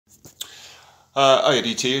Hiya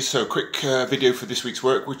DT, so a quick video for this week's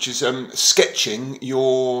work, which is sketching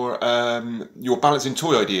your balancing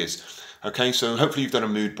toy ideas. Okay, so hopefully you've done a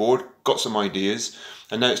mood board, got some ideas,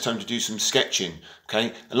 and now it's time to do some sketching.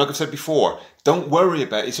 Okay, and like I've said before, don't worry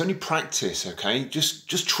about it, it's only practice. Okay,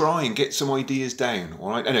 just try and get some ideas down.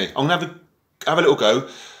 All right. Anyway, I'm gonna have a little go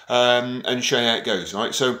and show you how it goes. All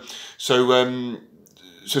right. So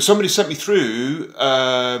somebody sent me through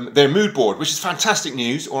their mood board, which is fantastic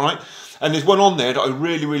news. All right. And there's one on there that I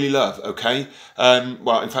really love, okay?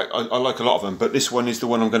 Well, in fact, I like a lot of them, but this one is the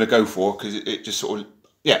one I'm going to go for because it just sort of...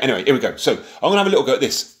 Yeah, anyway, here we go. So I'm going to have a little go at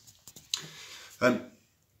this. You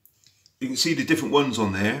can see the different ones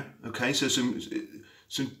on there, okay? So some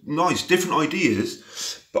nice, different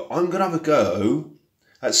ideas, but I'm going to have a go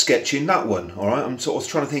at sketching that one, all right? I'm sort of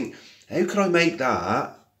trying to think, how can I make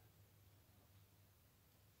that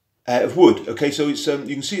out of wood? Okay, so it's you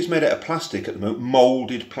can see it's made out of plastic at the moment,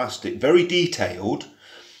 moulded plastic, very detailed.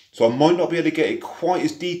 So I might not be able to get it quite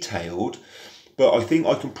as detailed, but I think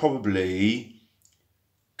I can probably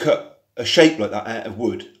cut a shape like that out of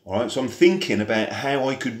wood. All right, so I'm thinking about how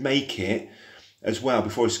I could make it as well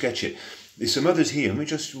before I sketch it. There's some others here. Let me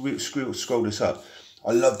just scroll this up.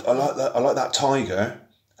 I like that tiger.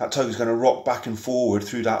 That tiger's going to rock back and forward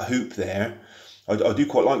through that hoop there. I do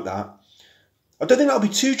quite like that. I don't think that'll be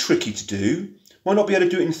too tricky to do. Might not be able to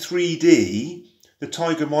do it in 3D. The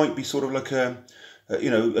tiger might be sort of like a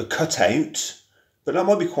cutout, but that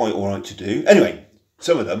might be quite all right to do. Anyway,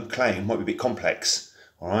 some of them claim might be a bit complex,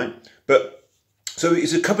 all right? But so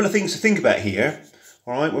it's a couple of things to think about here,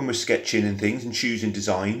 all right, when we're sketching and things and choosing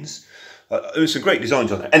designs. There's some great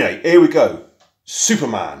designs on there. Anyway, here we go.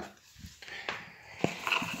 Superman.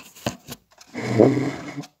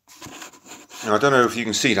 Now, I don't know if you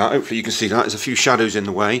can see that. Hopefully you can see that. There's a few shadows in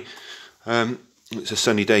the way. It's a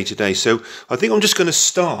sunny day today. So I think I'm just going to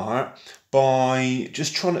start by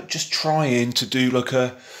just trying to do like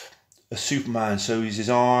a Superman. So is his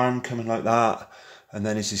arm coming like that. And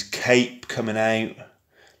then is his cape coming out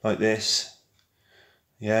like this.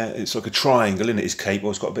 Yeah, it's like a triangle, isn't it, his cape?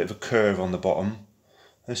 Well, it's got a bit of a curve on the bottom.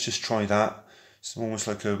 Let's just try that. It's almost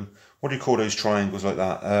like a, what do you call those triangles like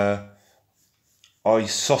that?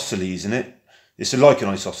 Isosceles, isn't it? It's like an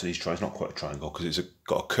isosceles triangle, it's not quite a triangle because it's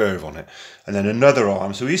got a curve on it. And then another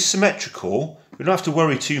arm, so he's symmetrical. We don't have to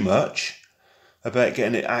worry too much about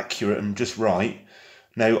getting it accurate and just right.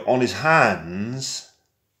 Now on his hands,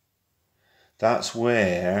 that's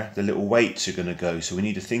where the little weights are going to go. So we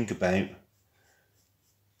need to think about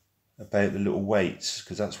the little weights,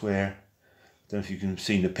 because that's where, I don't know if you can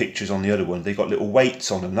see the pictures on the other one, they've got little weights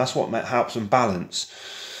on them. That's what helps them balance.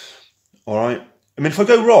 All right. I mean, if I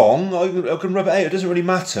go wrong, I can rub it out. It doesn't really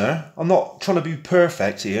matter. I'm not trying to be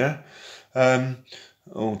perfect here.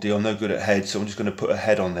 Oh dear, I'm no good at head, so I'm just going to put a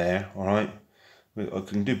head on there. All right. I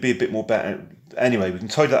can be a bit more better. Anyway, we can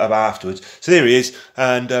tidy that up afterwards. So there he is,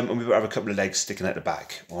 and we've got to have a couple of legs sticking out the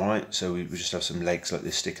back. All right. So we just have some legs like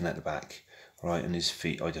this sticking out the back. All right, and his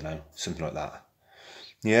feet. I don't know, something like that.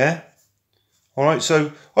 Yeah. All right.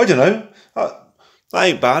 So I don't know. That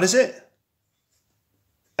ain't bad, is it?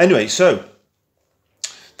 Anyway, so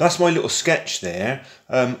that's my little sketch there.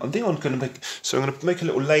 I think I'm going to make a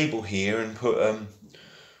little label here and put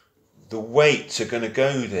the weights are going to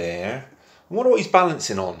go there. I wonder what he's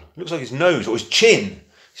balancing on. It looks like his nose or his chin.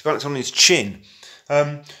 He's balancing on his chin.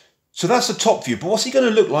 So that's the top view. But what's he going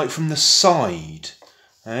to look like from the side?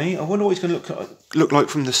 I wonder what he's going to look like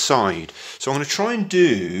from the side. So I'm going to try and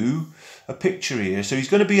do a picture here. So he's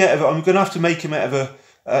going to be I'm going to have to make him out of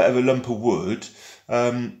a lump of wood.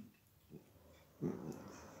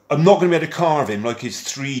 I'm not going to be able to carve him like his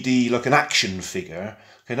 3D, like an action figure.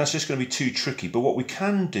 Okay, that's just going to be too tricky. But what we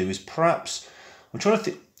can do is perhaps, I'm trying to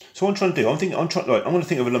think. So what I'm trying to do, I'm going to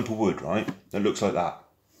think of a lump of wood, right? That looks like that.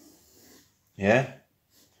 Yeah.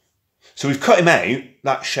 So we've cut him out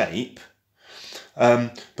that shape.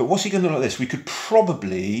 But what's he going to look like this? We could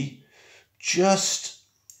probably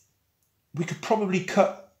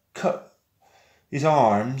cut his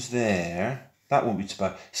arms there. That won't be too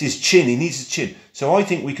bad. It's his chin, he needs his chin. So I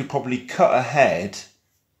think we could probably cut a head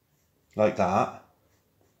like that.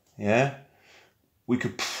 Yeah. We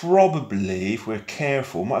could probably, if we're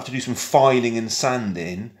careful, might have to do some filing and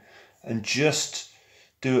sanding and just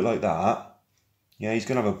do it like that. Yeah, he's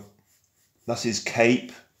going to have that's his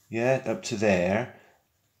cape, yeah, up to there.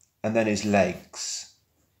 And then his legs.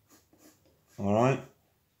 All right.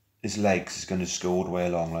 His legs is going to just go all the way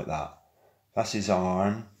along like that. That's his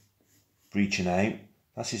arm. Reaching out,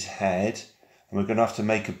 that's his head, and we're going to have to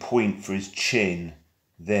make a point for his chin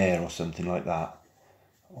there or something like that.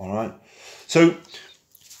 All right, so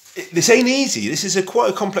this ain't easy. This is quite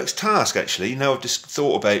a complex task, actually. Now I've just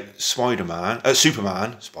thought about Superman.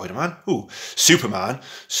 Ooh, Superman.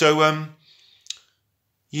 So,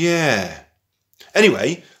 yeah.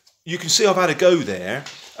 Anyway, you can see I've had a go there.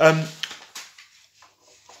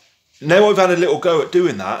 Now I've had a little go at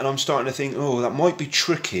doing that, and I'm starting to think, oh, that might be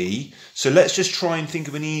tricky. So let's just try and think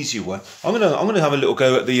of an easier one. I'm gonna have a little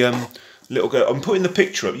go at the I'm putting the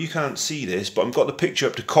picture up. You can't see this, but I've got the picture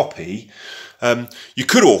up to copy. You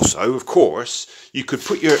could also, of course, you could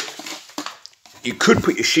put your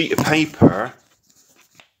sheet of paper.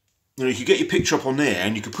 You know, you could get your picture up on there,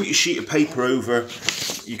 and you could put your sheet of paper over.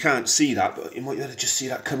 You can't see that, but you might be able to just see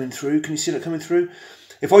that coming through. Can you see that coming through?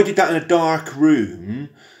 If I did that in a dark room,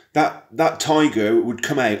 that tiger would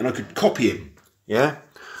come out, and I could copy him. Yeah,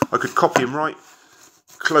 I could copy him right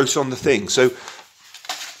close on the thing. So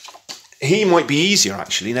he might be easier,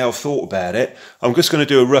 actually. Now I've thought about it, I'm just going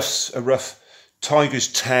to do a rough tiger's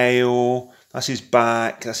tail. That's his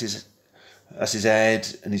back. That's his head,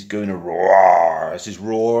 and he's going a roar. That's his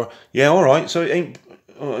roar. Yeah, all right. So it ain't.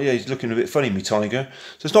 Oh, yeah, he's looking a bit funny, me tiger.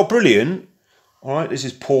 So it's not brilliant. All right, this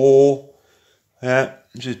is paw. Yeah,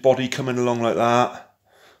 this is his body coming along like that.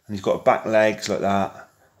 And he's got back legs like that,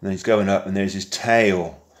 and then he's going up, and there's his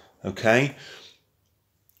tail. Okay.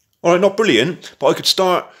 All right, not brilliant, but I could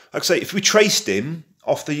start. Like I say, if we traced him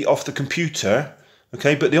off the computer,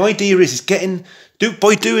 okay. But the idea is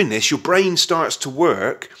by doing this, your brain starts to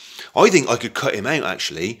work. I think I could cut him out,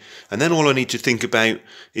 actually, and then all I need to think about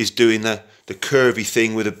is doing the curvy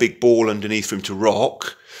thing with a big ball underneath for him to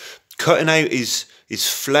rock. Cutting out his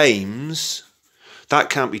flames. That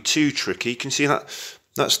can't be too tricky. Can you see that?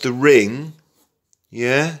 That's the ring,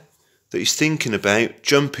 yeah, that he's thinking about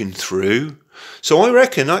jumping through. So I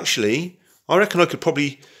reckon I could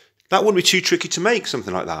probably, that wouldn't be too tricky to make,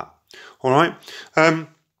 something like that. All right.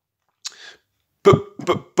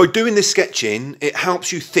 But by doing this sketching, it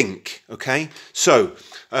helps you think, okay? So,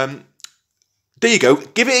 there you go.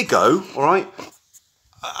 Give it a go, all right?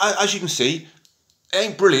 As you can see, it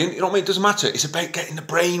ain't brilliant, you know what I mean? It doesn't matter. It's about getting the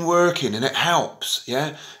brain working, and it helps,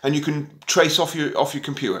 yeah? And you can trace off your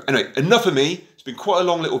computer. Anyway, enough of me. It's been quite a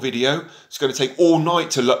long little video. It's going to take all night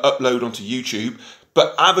to upload onto YouTube.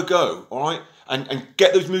 But have a go, all right? And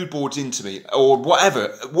get those mood boards into me, or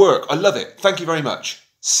whatever. Work. I love it. Thank you very much.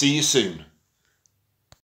 See you soon.